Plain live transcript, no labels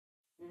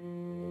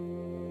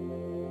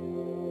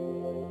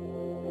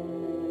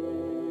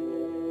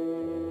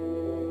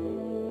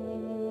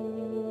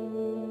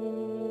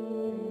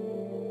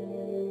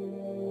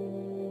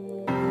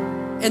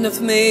End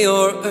of May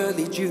or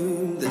early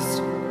June,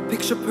 this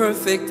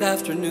picture-perfect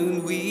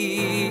afternoon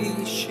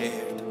we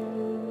shared.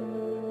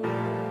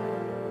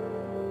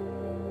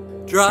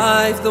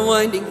 Drive the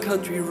winding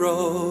country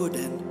road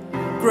and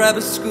grab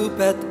a scoop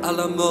at a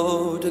la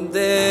mode, and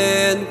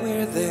then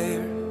we're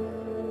there.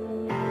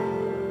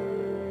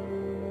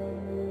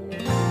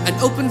 An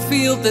open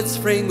field that's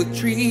framed with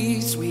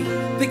trees. We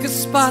pick a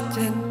spot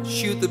and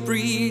shoot the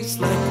breeze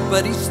like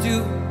buddies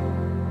do.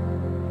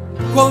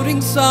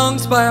 Quoting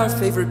songs by our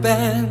favorite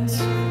bands,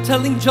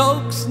 telling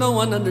jokes no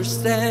one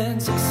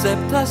understands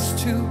except us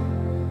two.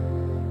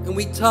 And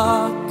we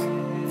talk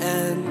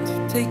and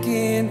take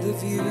in the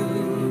view.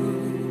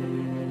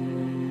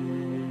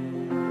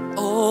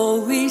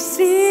 All we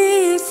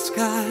see is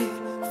sky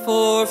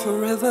for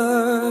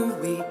forever.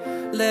 We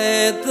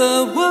let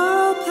the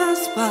world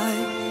pass by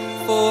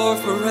for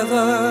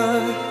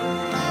forever.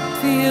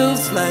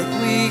 Feels like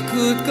we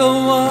could go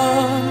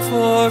on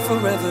for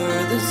forever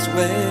this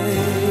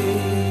way.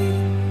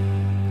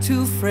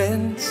 Two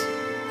friends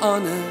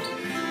on a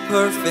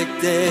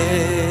perfect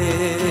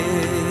day.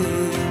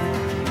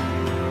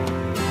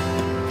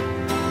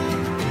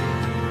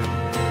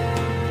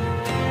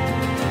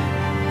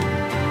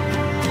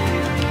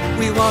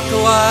 We walk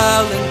a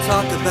while and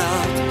talk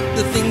about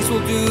the things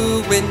we'll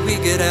do when we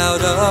get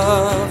out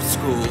of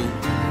school.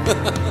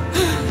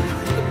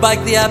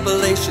 Bike the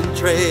Appalachian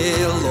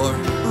Trail, or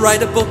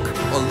write a book,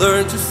 or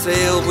learn to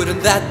sail.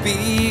 Wouldn't that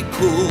be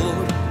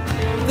cool?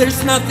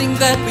 There's nothing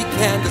that we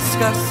can't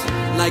discuss.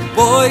 Like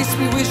boys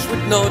we wish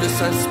would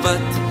notice us, but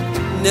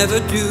never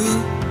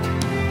do.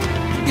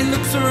 He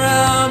looks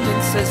around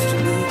and says to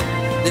me,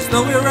 there's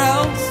nowhere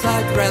else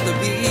I'd rather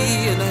be.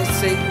 And I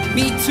say,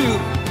 me too.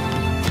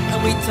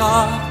 And we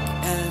talk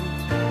and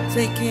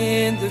take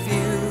in the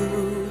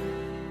view.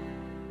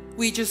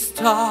 We just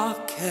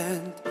talk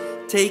and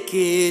take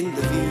in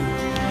the view.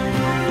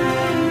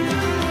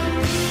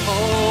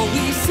 All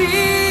we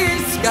see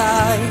is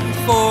sky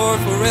for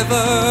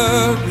forever.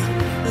 We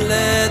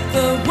let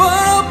the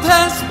world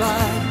pass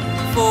by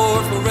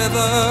for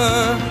forever.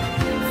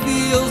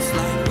 Feels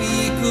like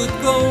we could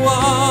go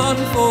on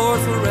for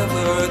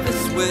forever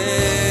this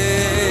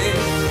way,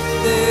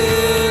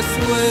 this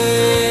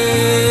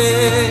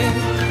way.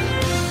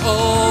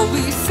 All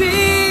we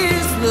see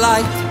is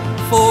light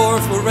for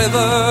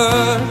forever,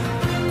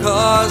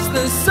 'cause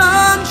the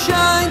sun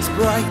shines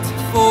bright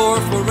for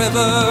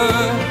forever.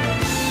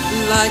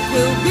 Like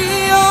we'll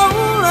be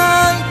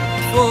alright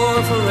for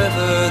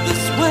forever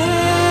this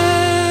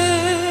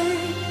way.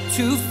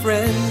 Two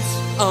friends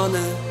on a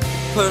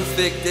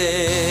perfect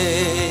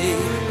day.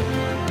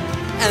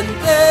 And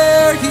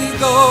there he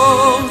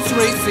goes,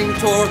 racing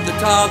toward the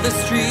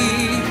tallest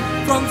tree.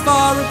 From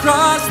far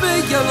across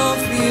the yellow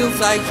fields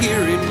I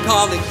hear him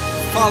calling,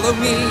 follow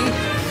me.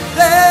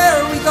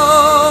 There we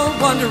go,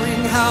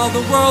 wondering how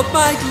the world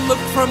might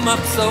look from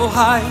up so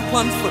high.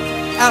 One foot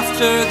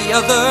after the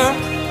other,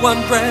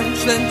 one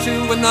branch then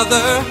to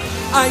another.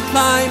 I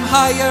climb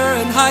higher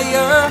and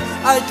higher,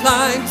 I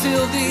climb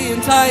till the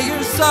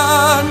entire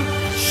sun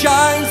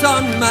shines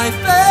on my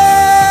face.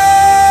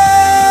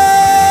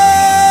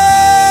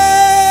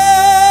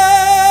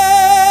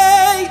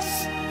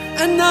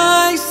 And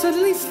I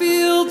suddenly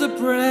feel the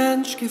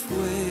branch give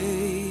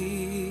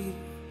way.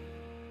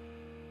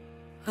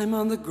 I'm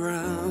on the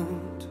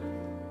ground,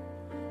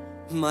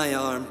 my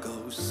arm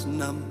goes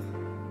numb.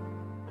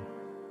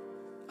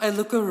 I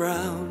look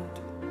around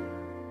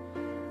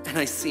and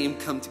I see him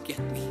come to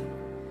get me.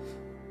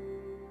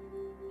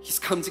 He's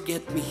come to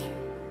get me.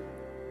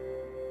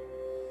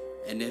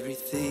 And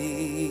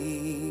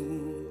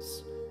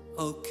everything's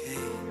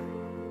okay.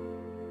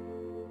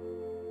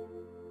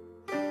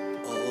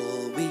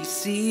 All we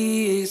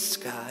see is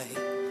sky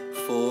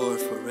for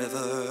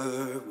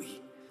forever. We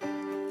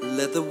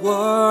let the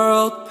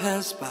world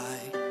pass by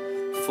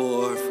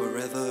for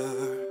forever.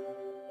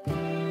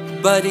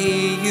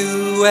 Buddy,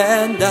 you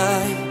and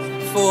I,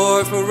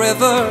 for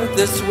forever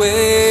this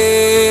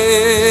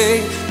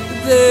way,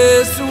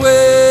 this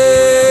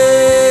way.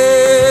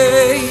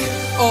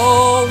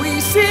 All we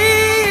see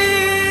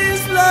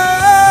is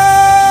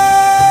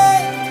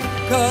light,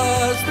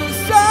 'cause the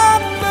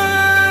sun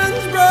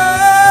burns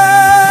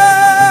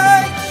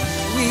bright.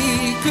 We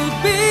could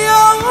be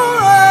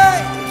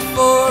alright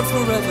for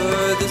forever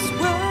this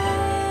way.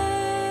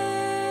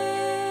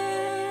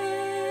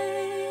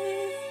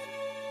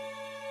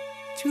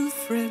 Two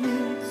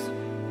friends,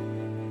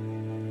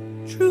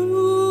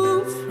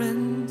 true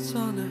friends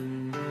on a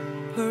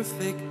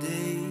perfect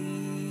day.